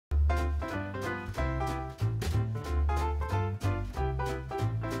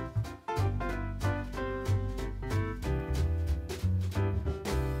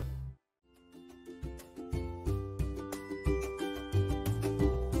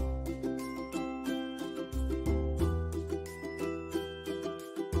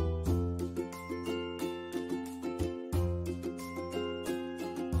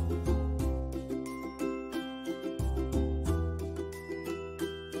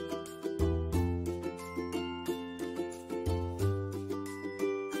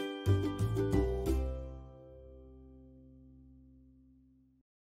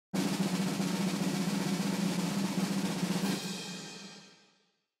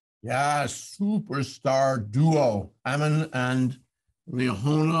Yeah, superstar duo, Ammon and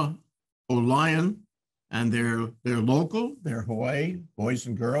Liahona Olayan, and they're local, they're Hawaii boys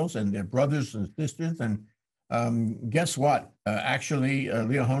and girls, and they're brothers and sisters. And guess what? Actually,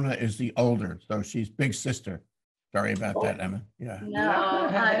 Liahona is the older, so she's big sister. Sorry about that, Oh, Emma. Yeah. No,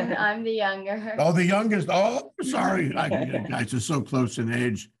 no. I'm the younger. Oh, the youngest. Oh, sorry. You guys are so close in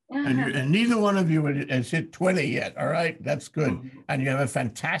age. And neither one of you has hit 20 yet. All right. That's good. And you have a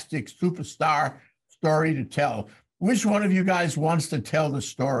fantastic superstar story to tell. Which one of you guys wants to tell the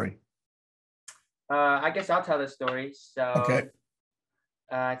story? I guess I'll tell the story. So Okay.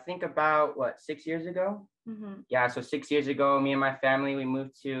 I think about what, 6 years ago? Mhm. Yeah, so 6 years ago, me and my family, we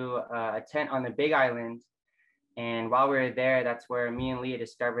moved to a tent on the Big Island. And while we were there, that's where me and Leah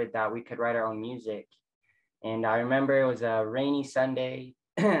discovered that we could write our own music. And I remember it was a rainy Sunday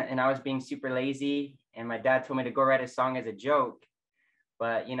and I was being super lazy. And my dad told me to go write a song as a joke.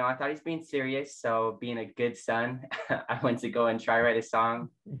 But, you know, I thought he's being serious. So being a good son, I went to go and try write a song.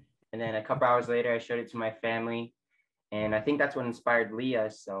 And then a couple hours later, I showed it to my family. And I think that's what inspired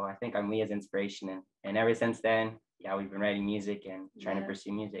Leah. So I think I'm Leah's inspiration. And ever since then, yeah, we've been writing music and trying to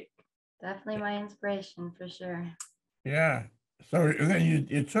pursue music. Definitely my inspiration for sure. Yeah. So then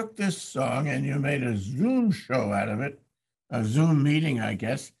you took this song and you made a Zoom show out of it, a Zoom meeting, I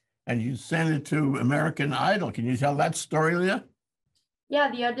guess, and you sent it to American Idol. Can you tell that story, Leah? Yeah,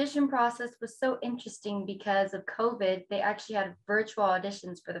 the audition process was so interesting because of COVID. They actually had virtual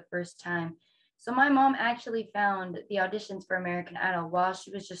auditions for the first time. So my mom actually found the auditions for American Idol while she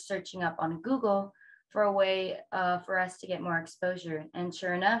was just searching up on Google for a way for us to get more exposure. And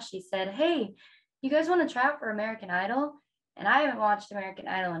sure enough, she said, "Hey, you guys want to try out for American Idol?" And I haven't watched American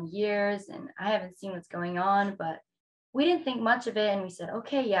Idol in years and I haven't seen what's going on, but we didn't think much of it. And we said,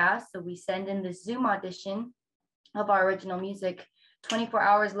 okay, yeah. So we send in the Zoom audition of our original music. 24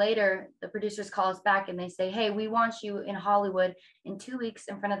 hours later, the producers call us back and they say, "Hey, we want you in Hollywood in 2 weeks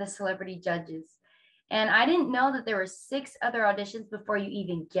in front of the celebrity judges." And I didn't know that there were 6 other auditions before you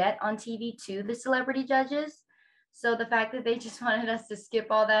even get on TV to the celebrity judges. So the fact that they just wanted us to skip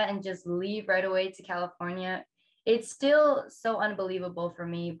all that and just leave right away to California, it's still so unbelievable for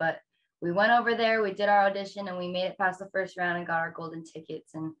me. But we went over there, we did our audition, and we made it past the first round and got our golden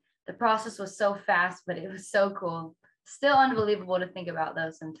tickets. And the process was so fast, but it was so cool. Still unbelievable to think about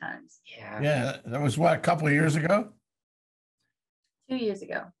though sometimes. Yeah. Yeah. That was what, a couple of years ago? 2 years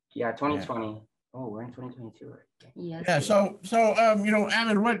ago. Yeah, 2020. Oh, we're in 2022. Right? Yes. Yeah. So,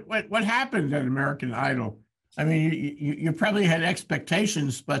 Ammon, what happened at American Idol? I mean, you probably had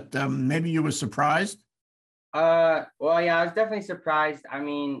expectations, but maybe you were surprised. Well, yeah, I was definitely surprised. I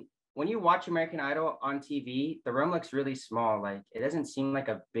mean, when you watch American Idol on TV, the room looks really small. Like it doesn't seem like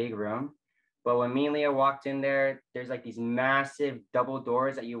a big room. But when me and Leah walked in there, there's like these massive double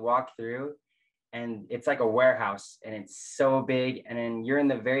doors that you walk through, and it's like a warehouse, and it's so big. And then you're in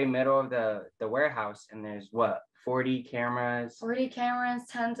the very middle of the warehouse, and there's what, 40 cameras, 40 cameras,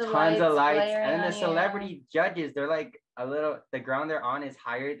 tons of and then blaring the on you. celebrity judges, they're like the ground they're on is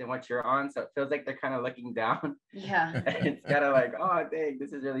higher than what you're on, so it feels like they're kind of looking down. Yeah. And it's kind of like, oh dang,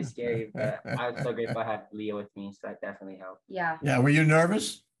 this is really scary. But I was so grateful I had Leah with me, so that definitely helped. Yeah. Yeah. Were you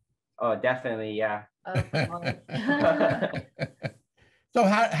nervous? Oh, definitely, yeah. Of course. So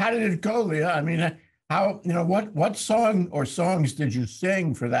how did it go, Leah? I mean, what song or songs did you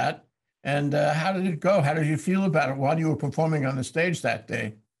sing for that? And how did it go? How did you feel about it while you were performing on the stage that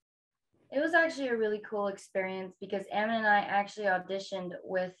day? It was actually a really cool experience because Ammon and I actually auditioned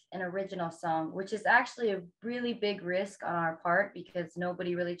with an original song, which is actually a really big risk on our part because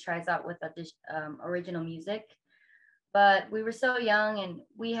nobody really tries out with original music. But we were so young and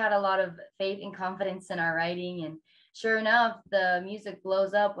we had a lot of faith and confidence in our writing. And sure enough, the music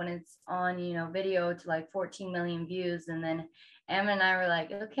blows up when it's on, video to like 14 million views. And then Emma and I were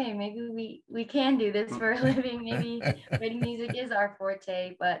like, okay, maybe we can do this for a living. Maybe writing music is our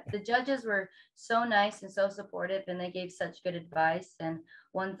forte. But the judges were so nice and so supportive, and they gave such good advice, and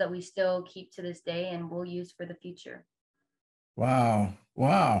ones that we still keep to this day and will use for the future. Wow.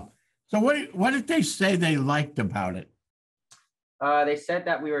 Wow. So what did they say they liked about it? They said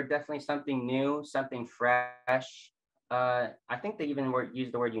that we were definitely something new, something fresh. I think they even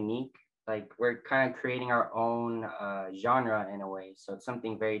used the word unique. Like we're kind of creating our own genre in a way. So it's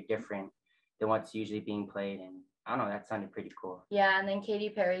something very different than what's usually being played. And I don't know, that sounded pretty cool. Yeah, and then Katy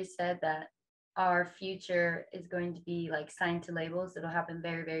Perry said that our future is going to be like signed to labels. It'll happen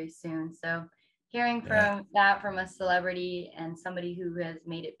very, very soon. So hearing from that from a celebrity and somebody who has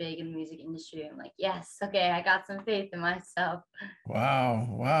made it big in the music industry, I'm like, yes, okay, I got some faith in myself. Wow.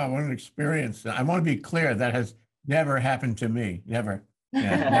 Wow. What an experience. I want to be clear. That has never happened to me. Never.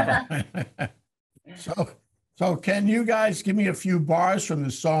 Yeah, never. So can you guys give me a few bars from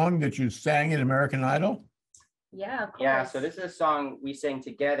the song that you sang in American Idol? Yeah, of course. Yeah, so this is a song we sang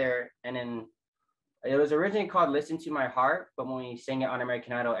together, and then it was originally called Listen to My Heart, but when we sang it on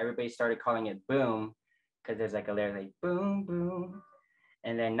American Idol, everybody started calling it Boom, because there's like a lyric like boom, boom.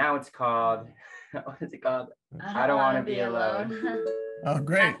 And then now it's called, what is it called? I don't want to be alone. Oh,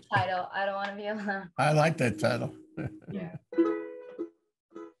 great. That title, I don't want to be alone. I like that title. Yeah.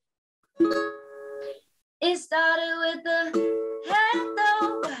 It started with the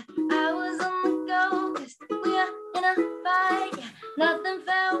hello, but I was on the go, 'cause we are in a fight, yeah, nothing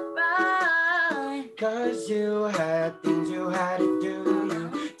felt right. Cause you had things you had to do,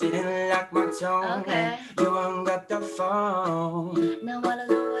 you didn't like my tone, Okay. and you hung up the phone. Now all of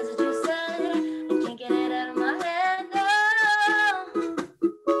the words that you said, I can't get it out of my head, no.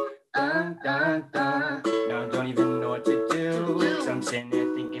 Dun, dun, dun. Now I don't even know what to do, 'cause I'm sitting there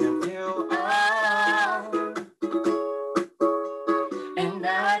thinking of you. Oh. And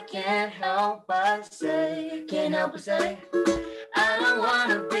I can't help but say, I don't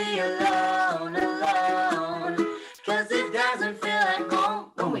wanna be alone, alone. 'Cause it doesn't feel like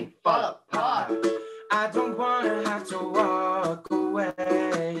home when we fall apart. I don't wanna have to walk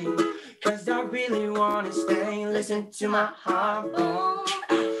away, 'cause I really wanna stay. Listen to my heart boom,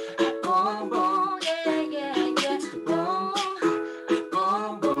 boom, boom, Yeah, yeah, yeah. boom,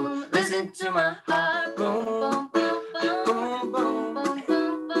 boom, boom. Listen to my heart boom, Boom, boom, boom, boom, boom,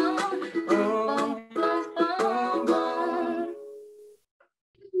 boom, boom, boom, boom, boom, boom, boom, boom.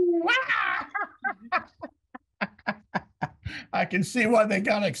 I can see why they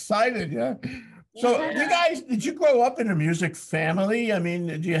got excited. Yeah. So you guys, did you grow up in a music family? I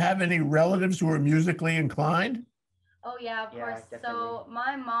mean, do you have any relatives who are musically inclined? Oh yeah, of Yeah, course. So definitely.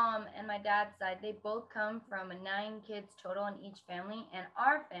 my mom and my dad's side, they both come from 9 kids total in each family, and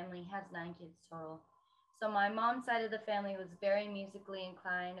our family has 9 kids total. So my mom's side of the family was very musically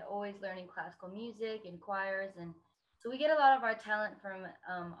inclined, always learning classical music and choirs, and so we get a lot of our talent from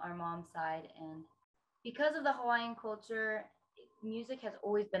our mom's side. And because of the Hawaiian culture, music has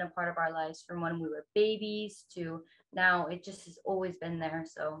always been a part of our lives from when we were babies to now. It just has always been there.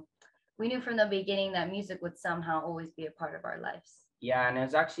 So we knew from the beginning that music would somehow always be a part of our lives. Yeah, and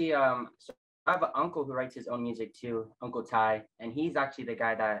it's actually so I have an uncle who writes his own music too, Uncle Ty, and he's actually the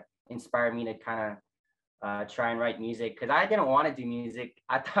guy that inspired me to kind of try and write music, because I didn't want to do music.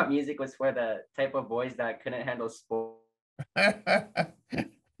 I thought music was for the type of boys that couldn't handle sport.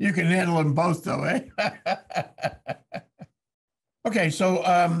 You can handle them both, though, eh? Okay, so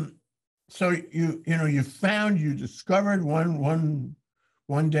you discovered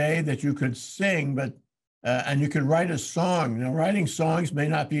one day that you could sing, but and you could write a song. Now, writing songs may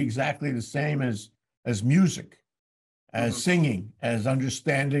not be exactly the same as music, as singing, as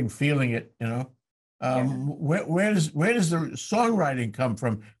understanding, feeling it. Where does the songwriting come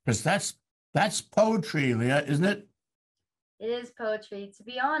from? Because that's poetry, Leah, isn't it? It is poetry. To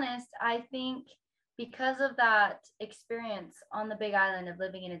be honest, I think because of that experience on the Big Island of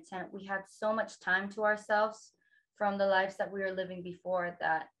living in a tent, we had so much time to ourselves from the lives that we were living before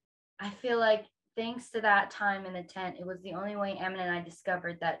that I feel like thanks to that time in the tent, it was the only way Ammon and I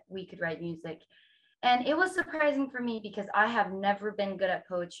discovered that we could write music. And it was surprising for me because I have never been good at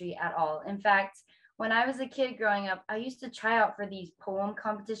poetry at all. In fact, when I was a kid growing up, I used to try out for these poem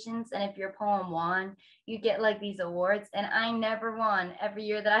competitions. And if your poem won, you get like these awards. And I never won every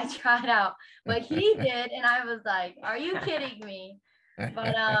year that I tried out, but he did. And I was like, are you kidding me?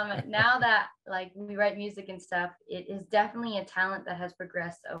 But now that like we write music and stuff, it is definitely a talent that has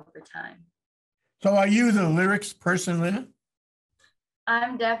progressed over time. So are you the lyrics person, Leah?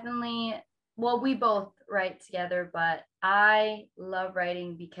 I'm definitely, well, we both write together, but I love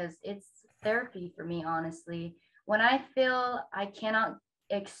writing because it's therapy for me, honestly. When I feel I cannot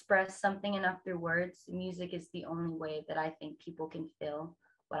express something enough through words, music is the only way that I think people can feel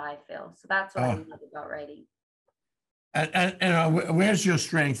what I feel. So that's what I love about writing. And where's your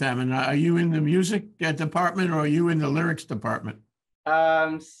strength, Ammon? Are you in the music department or are you in the lyrics department?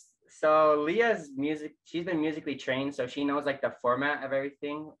 So Leah's music, she's been musically trained, so she knows like the format of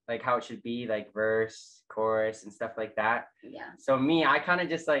everything, like how it should be, like verse, chorus, and stuff like that. Yeah. So me, I kind of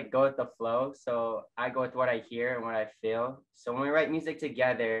just like go with the flow. So I go with what I hear and what I feel. So when we write music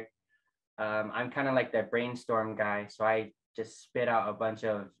together, I'm kind of like the brainstorm guy. So I just spit out a bunch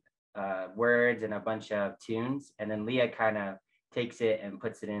of words and a bunch of tunes, and then Leah kind of takes it and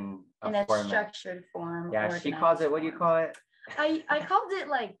puts it in a format. Structured form. Yeah, she calls it, what do you call it? I called it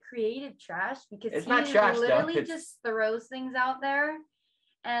like creative trash because it's he not trash, literally just throws things out there.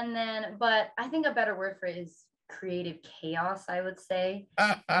 And then, but I think a better word for it is creative chaos, I would say.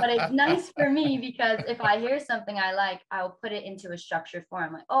 But it's nice for me because if I hear something I like, I'll put it into a structured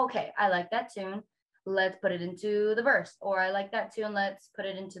form. Like, okay, I like that tune. Let's put it into the verse. Or I like that tune. Let's put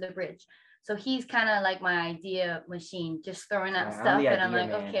it into the bridge. So he's kind of like my idea machine, just throwing out stuff. And I'm like,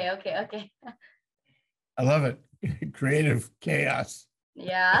 man. Okay. I love it. Creative chaos.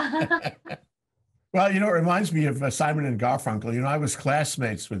 Yeah. Well, it reminds me of Simon and Garfunkel. I was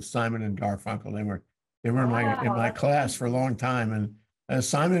classmates with Simon and Garfunkel. They were in my class for a long time. And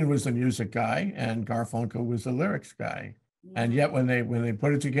Simon was the music guy, and Garfunkel was the lyrics guy. Yeah. And yet, when they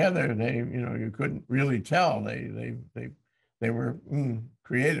put it together, you couldn't really tell. They were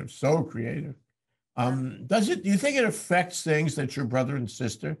creative, so creative. Do you think it affects things that your brother and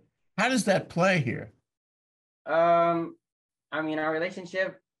sister? How does that play here? Our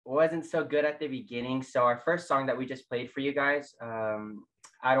relationship wasn't so good at the beginning. So our first song that we just played for you guys,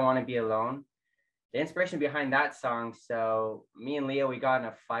 I Don't Want to Be Alone. The inspiration behind that song, so me and Leo, we got in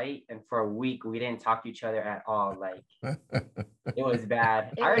a fight, and for a week we didn't talk to each other at all. Like, it was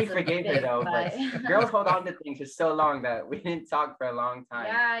bad. I already forgave her though, but girls hold on to things for so long that we didn't talk for a long time.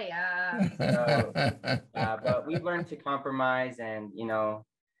 Yeah. So, but we've learned to compromise and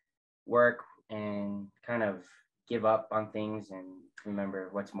work and kind of give up on things and remember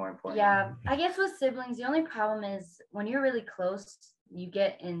what's more important. Yeah, I guess with siblings, the only problem is when you're really close, you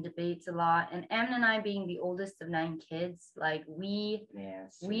get in debates a lot. And Ammon and I, being the oldest of 9 kids, like we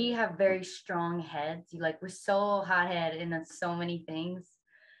have very strong heads. We're so hot-headed in so many things.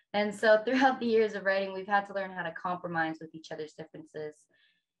 And so throughout the years of writing, we've had to learn how to compromise with each other's differences.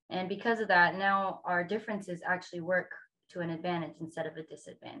 And because of that, now our differences actually work to an advantage instead of a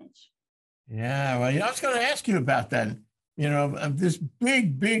disadvantage. Yeah, well, I was going to ask you about that. Of this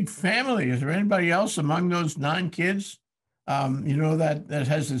big family, is there anybody else among those 9 kids, that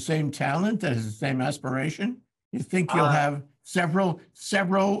has the same talent, that has the same aspiration? You think you'll have several,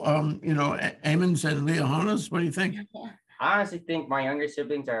 Ammons and Liahonas? What do you think? I honestly think my younger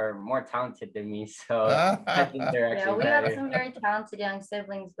siblings are more talented than me, so I think they're actually we have some very talented young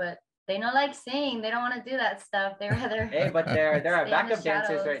siblings, but they don't like singing. They don't want to do that stuff. They rather. Hey, but they're our backup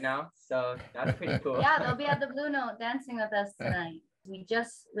dancers right now, so that's pretty cool. Yeah, they'll be at the Blue Note dancing with us tonight. We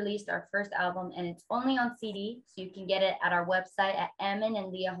just released our first album, and it's only on CD, so you can get it at our website at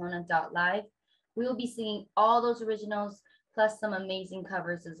ammonandliahona.live. We will be singing all those originals, plus some amazing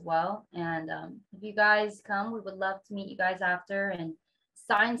covers as well. And if you guys come, we would love to meet you guys after and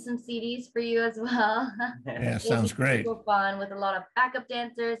sign some CDs for you as well. Yeah, sounds great. Super fun with a lot of backup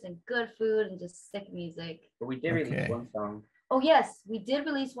dancers and good food and just sick music. But we did release one song. Oh yes, we did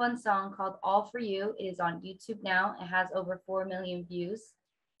release one song called All For You. It is on YouTube now. It has over 4 million views.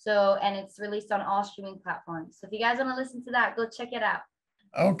 And it's released on all streaming platforms. So if you guys want to listen to that, go check it out.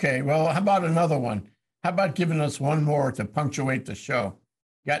 Okay, well, how about another one? How about giving us one more to punctuate the show?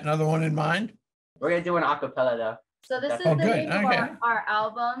 Got another one in mind? We're going to do an acapella though. So this is the name of our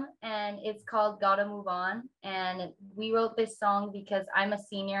album, and it's called Gotta Move On. And we wrote this song because I'm a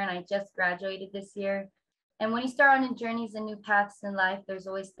senior and I just graduated this year. And when you start on journeys and new paths in life, there's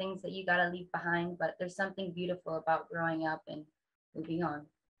always things that you got to leave behind, but there's something beautiful about growing up and moving on.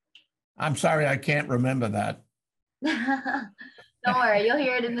 I'm sorry, I can't remember that. Don't worry, you'll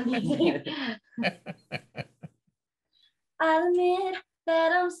hear it in the music. I'll admit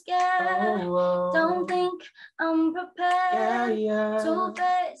that I'm scared. Don't think I'm prepared to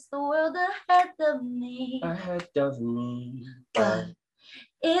face the world ahead of me. But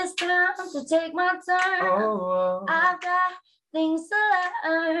it's time to take my turn. I've got things to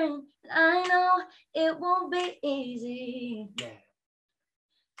learn. I know it won't be easy.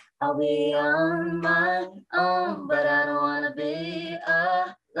 I'll be on my own, but I don't want to be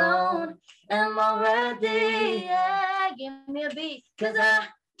alone. Am I ready? Yeah, give me a beat, 'cause I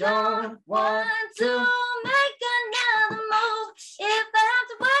don't want to make another move. If I have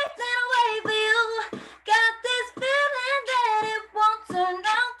to wait, then I'll wait for you. Got this feeling that it won't turn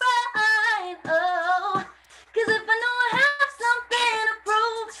out right. Oh, 'cause if I know I have something to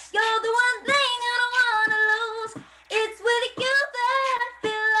prove, you're the one thing I don't want to lose. It's with you that I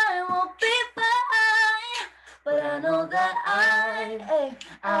feel I won't be fine. But I know that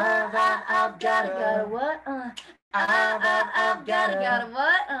I've gotta what? I've gotta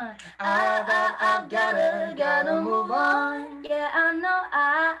what? I've gotta move on. Yeah, I know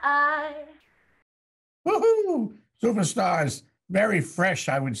Woohoo! Superstars, very fresh,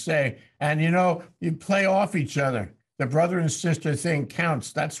 I would say. And you play off each other. The brother and sister thing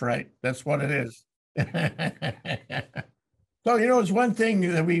counts. That's right. That's what it is. So, it's one thing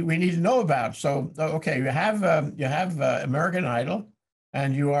that we need to know about. So, okay, you have American Idol.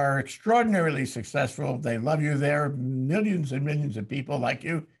 and you are extraordinarily successful. They love you there. Millions and millions of people like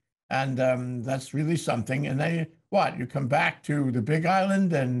you. And that's really something. And then what? You come back to the Big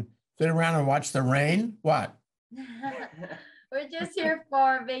Island and sit around and watch the rain? What? We're just here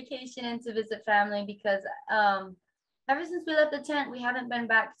for vacation and to visit family because ever since we left the tent, we haven't been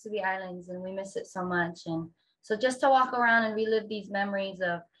back to the islands and we miss it so much. And so just to walk around and relive these memories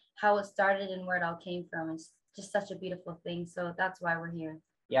of how it started and where it all came from is just such a beautiful thing. So that's why we're here.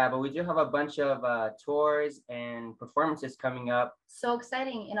 Yeah, but we do have a bunch of tours and performances coming up. So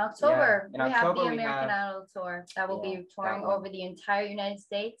exciting. In October, yeah. We have the American Idol tour that will be touring one. over the entire United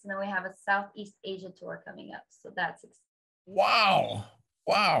States. And then we have a Southeast Asia tour coming up. So that's exciting. Wow.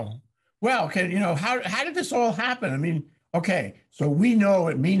 Wow. Well, how did this all happen? I mean, okay, so we know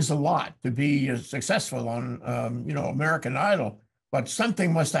it means a lot to be successful on, American Idol, but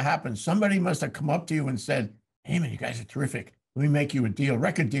something must have happened. Somebody must have come up to you and said, hey, man, you guys are terrific. Let me make you a deal,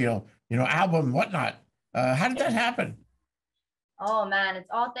 record deal, album, whatnot. How did that happen? Oh, man, it's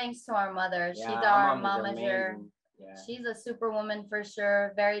all thanks to our mother. Yeah, She's our momager. Yeah. She's a superwoman for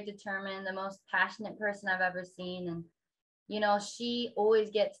sure, very determined, the most passionate person I've ever seen. And she always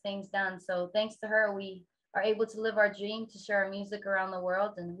gets things done. So thanks to her, we are able to live our dream to share our music around the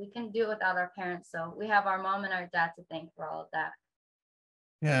world. And we couldn't do it without our parents. So we have our mom and our dad to thank for all of that.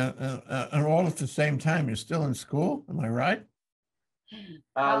 Yeah. And all at the same time, you're still in school. Am I right?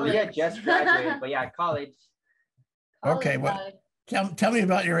 We had just graduated, but yeah, college. Okay. Well, tell me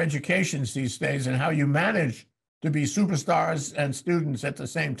about your educations these days and how you manage to be superstars and students at the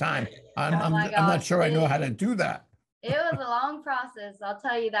same time. I'm not sure I know how to do that. It was a long process, I'll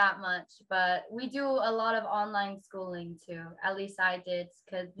tell you that much, but we do a lot of online schooling too. At least I did,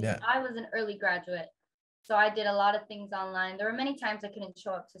 because I was an early graduate. So I did a lot of things online. There were many times I couldn't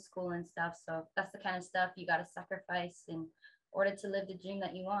show up to school and stuff. So that's the kind of stuff you got to sacrifice in order to live the dream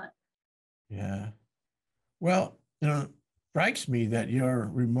that you want. Yeah. Well, strikes me that your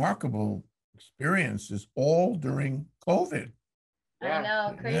remarkable experience is all during COVID. I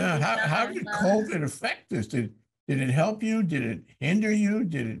know, crazy. Yeah. How did COVID affect this? Did it help you? Did it hinder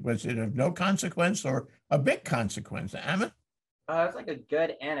you? Was it of no consequence or a big consequence? Ammon? It's like a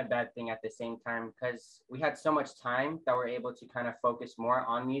good and a bad thing at the same time because we had so much time that we're able to kind of focus more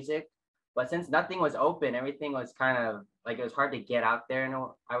on music. But since nothing was open, everything was kind of like it was hard to get out there,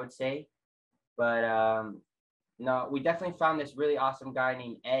 I would say. But no, we definitely found this really awesome guy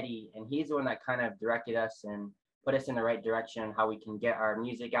named Eddie, and he's the one that kind of directed us and put us in the right direction, how we can get our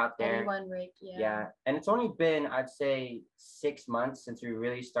music out there. Yeah. And it's only been, I'd say, 6 months since we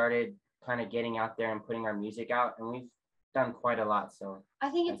really started kind of getting out there and putting our music out. And we've done quite a lot. So I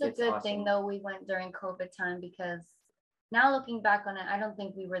think it's a good thing, though, we went during COVID time because now looking back on it, I don't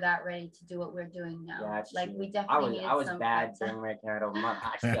think we were that ready to do what we're doing now. Yeah, that's true. We definitely I was bad during American Idol.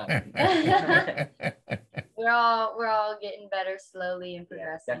 We're all getting better slowly and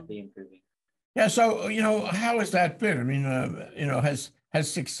progressing. Yeah, definitely improving. Yeah. So, how has that been? I mean,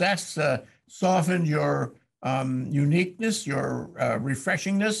 has success softened your uniqueness, your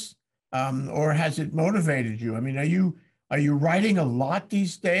refreshingness, or has it motivated you? I mean, are you writing a lot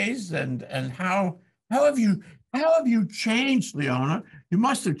these days? And how have you changed, Liahona? You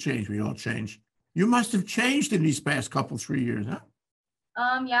must have changed. We all changed. You must have changed in these past 3 years, huh?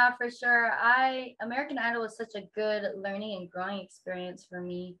 Yeah, for sure. American Idol was such a good learning and growing experience for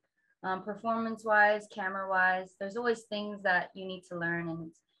me. Performance-wise, camera-wise, there's always things that you need to learn,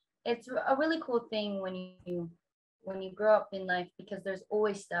 and it's a really cool thing when you grow up in life because there's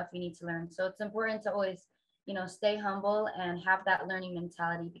always stuff you need to learn. So it's important to always, stay humble and have that learning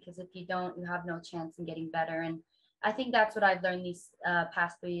mentality because if you don't, you have no chance in getting better. And I think that's what I've learned these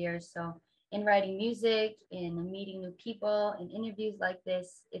past 3 years. So in writing music, in meeting new people, in interviews like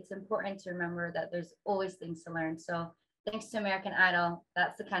this, it's important to remember that there's always things to learn. So thanks to American Idol,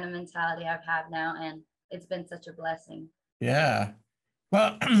 that's the kind of mentality I've had now, and it's been such a blessing. Yeah.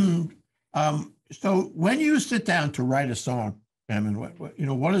 Well, so when you sit down to write a song, Ammon,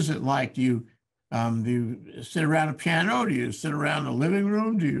 what is it like? Do you sit around a piano? Do you sit around a living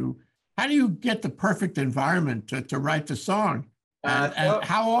room? How do you get the perfect environment to write the song? And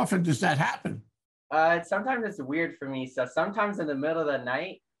how often does that happen? Sometimes it's weird for me. So sometimes in the middle of the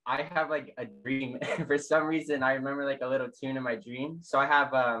night, I have like a dream. For some reason, I remember like a little tune in my dream. So I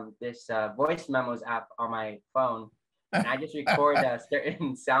have this voice memos app on my phone, and I just record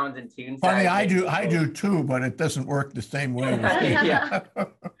certain sounds and tunes. Funny, I do too, but it doesn't work the same way.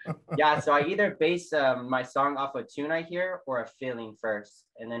 Yeah. So I either base my song off a tune I hear or a feeling first,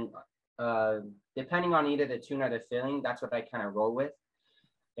 and then depending on either the tune or the feeling, that's what I kind of roll with.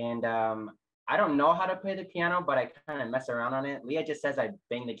 And I don't know how to play the piano, but I kind of mess around on it. Leah just says I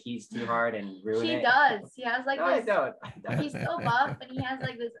bang the keys too hard and ruin it. He does. He has like No, I this. don't. He's so buff, and he has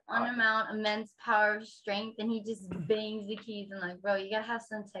like this immense power of strength, and he just bangs the keys. And like, bro, you gotta have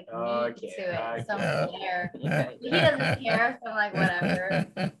some technique to it, some flair. He doesn't care, so I'm like, whatever.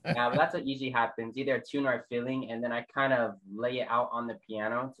 Yeah, but that's what usually happens. Either a tune or a feeling, and then I kind of lay it out on the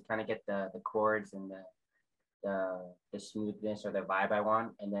piano to kind of get the chords and the smoothness or the vibe I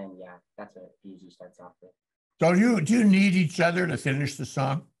want, and then yeah, that's what it usually starts off with. So do you need each other to finish the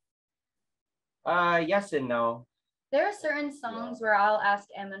song? Yes and no. There are certain songs where I'll ask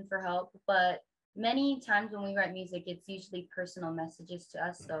Ammon for help, but many times when we write music, it's usually personal messages to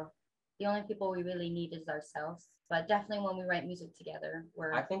us. So the only people we really need is ourselves. But definitely when we write music together,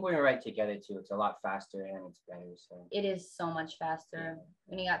 I think when we write together too, it's a lot faster and it's better. So it is so much faster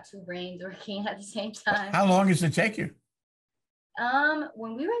when you got two brains working at the same time. How long does it take you?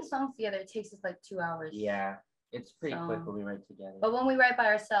 When we write songs together, it takes us like 2 hours. Yeah, it's pretty quick when we write together. But when we write by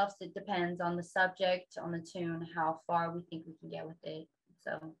ourselves, it depends on the subject, on the tune, how far we think we can get with it.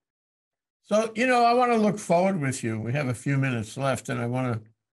 So, you know, I want to look forward with you. We have a few minutes left, and I want to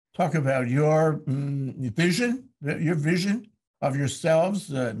talk about your vision of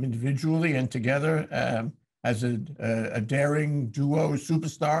yourselves individually and together as a daring duo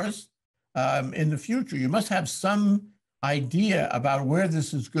superstars in the future. You must have some idea about where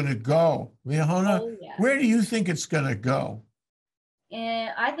this is going to go. Liahona, where do you think it's going to go?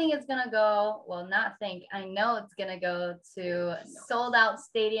 And I think it's going to go, I know it's going to go to sold out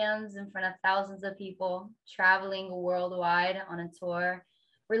stadiums in front of thousands of people, traveling worldwide on a tour,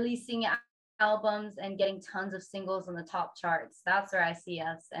 releasing albums and getting tons of singles on the top charts. That's where I see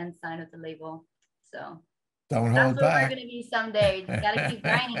us and sign with the label. So don't hold back. That's where we're going to be someday. Just got to keep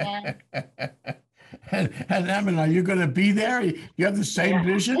grinding, man. And Ammon, are you going to be there? You have the same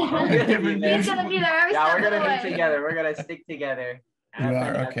vision? He's going to be there. Yeah, we're going to be together. We're going to stick together. You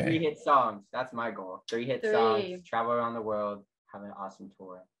are, okay. 3 hit songs. That's my goal. 3 hit songs, travel around the world, have an awesome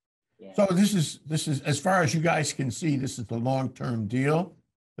tour. Yeah. So this is, as far as you guys can see, this is the long-term deal.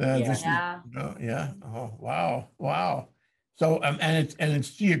 Oh, wow. So and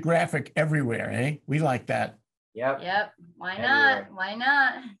it's geographic everywhere, eh? We like that. Yep. Why not? Why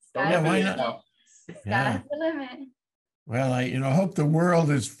not? Why not? Sky's the limit. Well, I hope the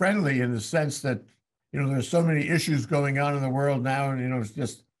world is friendly in the sense that there's so many issues going on in the world now, and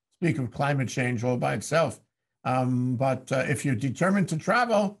just speak of climate change all by itself. But if you're determined to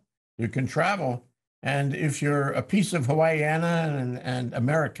travel, you can travel. And if you're a piece of Hawaiiana and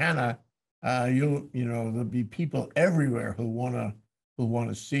Americana, there'll be people everywhere who want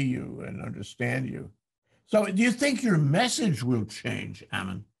to see you and understand you. So, do you think your message will change,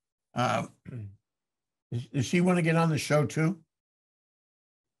 Ammon? Does she want to get on the show too?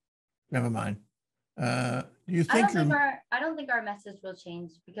 Never mind. Do you think I don't think our message will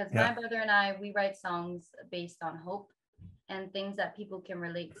change because my brother and I, we write songs based on hope and things that people can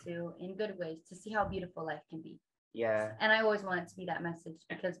relate to in good ways to see how beautiful life can be. Yeah. And I always want it to be that message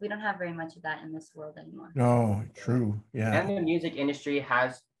because we don't have very much of that in this world anymore. No, true. Yeah. And the music industry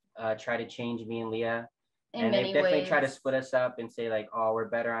has tried to change me and Leah. In many they definitely ways. try to split us up and say like, oh, we're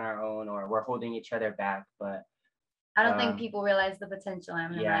better on our own or we're holding each other back. But I don't think people realize the potential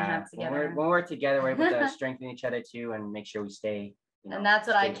Ammon and I have together. When we're together, we're able to strengthen each other too and make sure we stay. And that's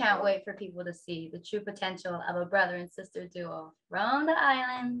what I can't wait for people to see, the true potential of a brother and sister duo from the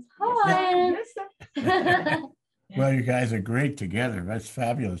islands, Hawaii. Well, you guys are great together. That's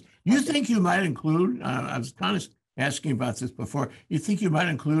fabulous. You think you might include, I was kind of asking about this before, you think you might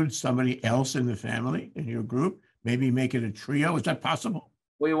include somebody else in the family, in your group? Maybe make it a trio? Is that possible?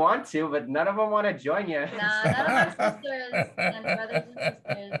 We want to, but none of them want to join you. Nah, none of our sisters and brothers and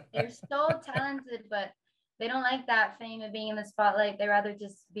sisters, they're so talented, but they don't like that fame of being in the spotlight. They rather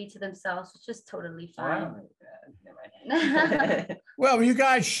just be to themselves, which is totally fine. Well, were you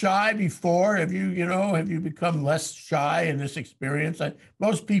guys shy before? Have you become less shy in this experience?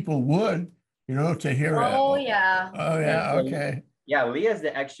 Most people would, to hear it. Oh, yeah. Oh, yeah. Okay. Yeah, Leah's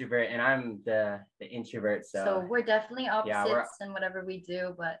the extrovert and I'm the introvert. So we're definitely opposites in whatever we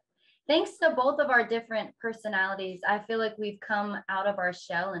do. But thanks to both of our different personalities, I feel like we've come out of our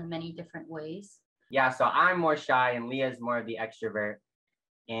shell in many different ways. Yeah, so I'm more shy and Leah's more of the extrovert.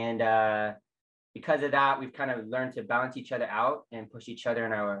 And because of that, we've kind of learned to balance each other out and push each other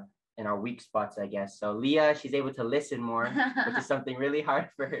in our weak spots, I guess. So Leah, she's able to listen more, which is something really hard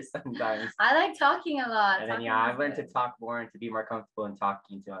for her sometimes. I like talking a lot. And then I've learned to talk more and to be more comfortable in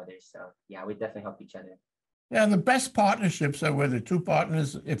talking to others. So yeah, we definitely help each other. Yeah, the best partnerships are where the two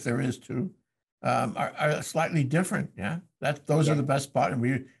partners, if there is two, are slightly different. Yeah, those are the best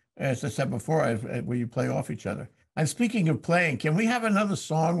partners. as I said before, where you play off each other. And speaking of playing, can we have another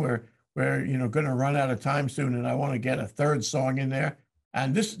song where we're going to run out of time soon, and I want to get a third song in there?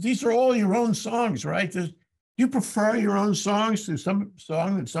 And these are all your own songs, right? Do you prefer your own songs to some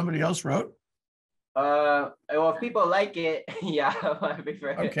song that somebody else wrote? Well, if people like it, yeah, I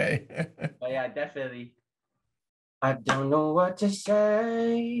prefer it. Okay. But yeah, definitely. I don't know what to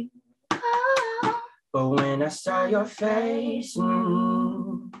say, but when I saw your face,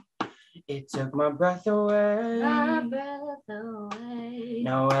 it took my breath away.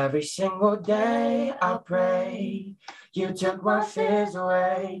 Now every single day I pray, you took my fears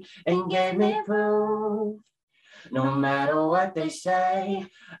away and gave me proof. No matter what they say,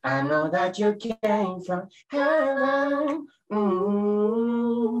 I know that you came from heaven.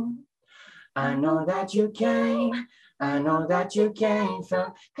 I know that you came. I know that you came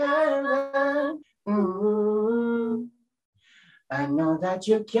from heaven. I know that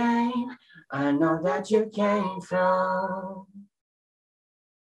you came. I know that you came from.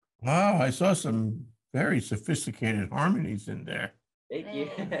 Wow, I saw some very sophisticated harmonies in there. Thank you.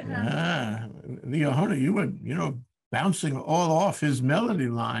 Yeah, Liahona, you were, bouncing all off his melody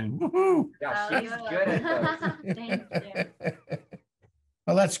line. Woohoo! Yeah, she's good at those. Thank you.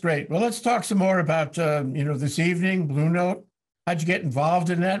 Well, that's great. Well, let's talk some more about, this evening, Blue Note. How'd you get involved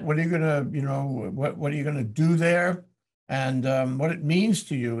in that? What are you gonna, what are you gonna do there? And what it means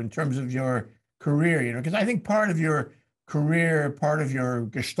to you in terms of your career, because I think part of your career, part of your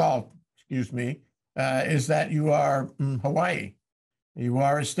gestalt, excuse me, is that you are Hawaii. You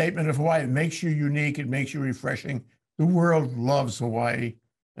are a statement of Hawaii. It makes you unique. It makes you refreshing. The world loves Hawaii,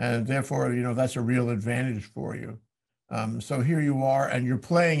 and therefore, that's a real advantage for you. So here you are, and you're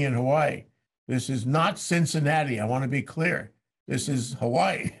playing in Hawaii. This is not Cincinnati. I want to be clear. This is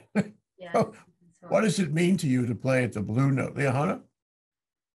Hawaii. Yeah. So what does it mean to you to play at the Blue Note, Liahona?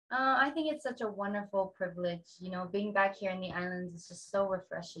 I think it's such a wonderful privilege. Being back here in the islands is just so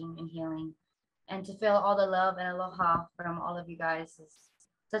refreshing and healing. And to feel all the love and aloha from all of you guys is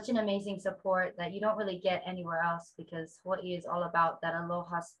such an amazing support that you don't really get anywhere else, because Hawaii is all about that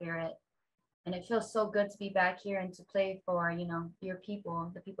aloha spirit. And it feels so good to be back here and to play for, your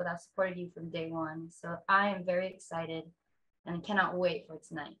people, the people that supported you from day one. So I am very excited and cannot wait for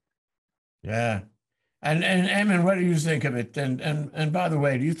tonight. Yeah. And Ammon, what do you think of it? And by the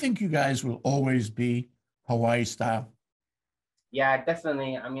way, do you think you guys will always be Hawaii style? Yeah,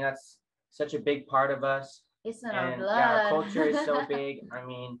 definitely. I mean, that's such a big part of us. It's in our And blood. yeah, our culture is so big. I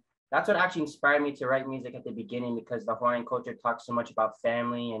mean, that's what actually inspired me to write music at the beginning, because the Hawaiian culture talks so much about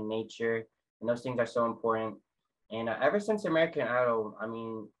family and nature, and those things are so important. And ever since American Idol, I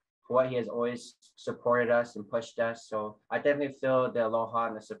mean, Hawaii has always supported us and pushed us. So I definitely feel the aloha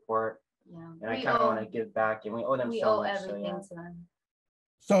and the support. Yeah. And I kind of want to give back, and we owe them We so owe much. everything So, to them.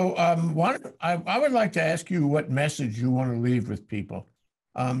 So I would like to ask you what message you want to leave with people,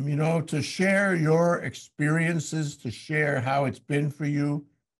 to share your experiences, to share how it's been for you,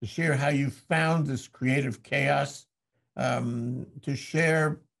 to share how you found this creative chaos, to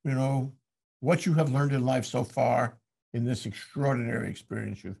share, what you have learned in life so far in this extraordinary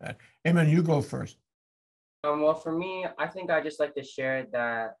experience you've had. Amen, you go first. well, for me, I think I just like to share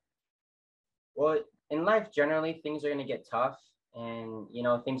that, well, in life, generally, things are going to get tough, and,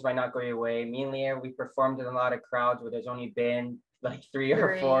 things might not go your way. Me and Leah, we performed in a lot of crowds where there's only been like three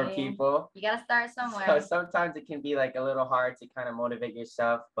or four people. You got to start somewhere. So sometimes it can be like a little hard to kind of motivate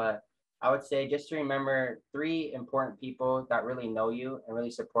yourself, but I would say just to remember 3 important people that really know you and really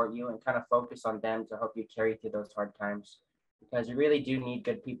support you, and kind of focus on them to help you carry through those hard times, because we really do need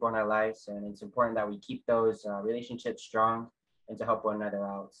good people in our lives, and it's important that we keep those relationships strong and to help one another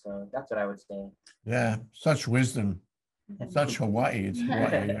out. So that's what I would say. Yeah, such wisdom, such Hawaii. It's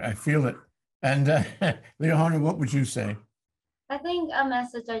Hawaii. I feel it. And Liahona, what would you say? I think a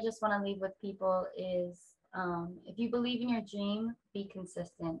message I just want to leave with people is, if you believe in your dream, be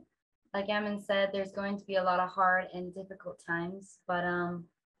consistent. Like Ammon said, there's going to be a lot of hard and difficult times, but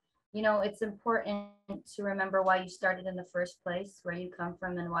it's important to remember why you started in the first place, where you come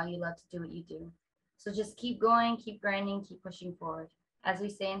from, and why you love to do what you do. So just keep going, keep grinding, keep pushing forward. As we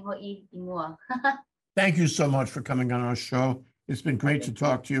say in Hawaii, imua. Thank you so much for coming on our show. It's been great to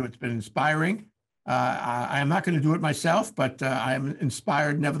talk to you. It's been inspiring. I am not going to do it myself, but I am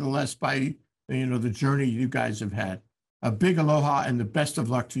inspired nevertheless by the journey you guys have had. A big aloha and the best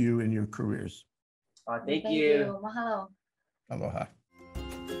of luck to you in your careers. Thank you. Mahalo. Aloha.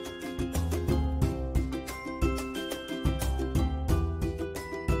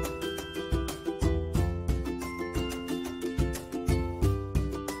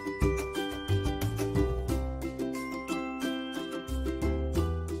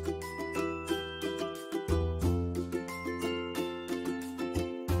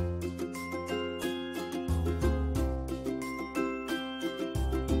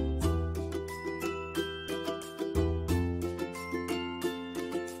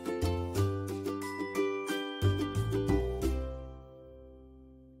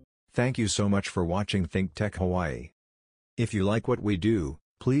 Thank you so much for watching ThinkTech Hawaii. If you like what we do,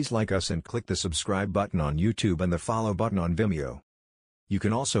 please like us and click the subscribe button on YouTube and the follow button on Vimeo. You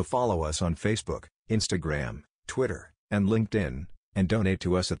can also follow us on Facebook, Instagram, Twitter, and LinkedIn, and donate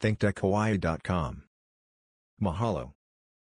to us at thinktechhawaii.com. Mahalo.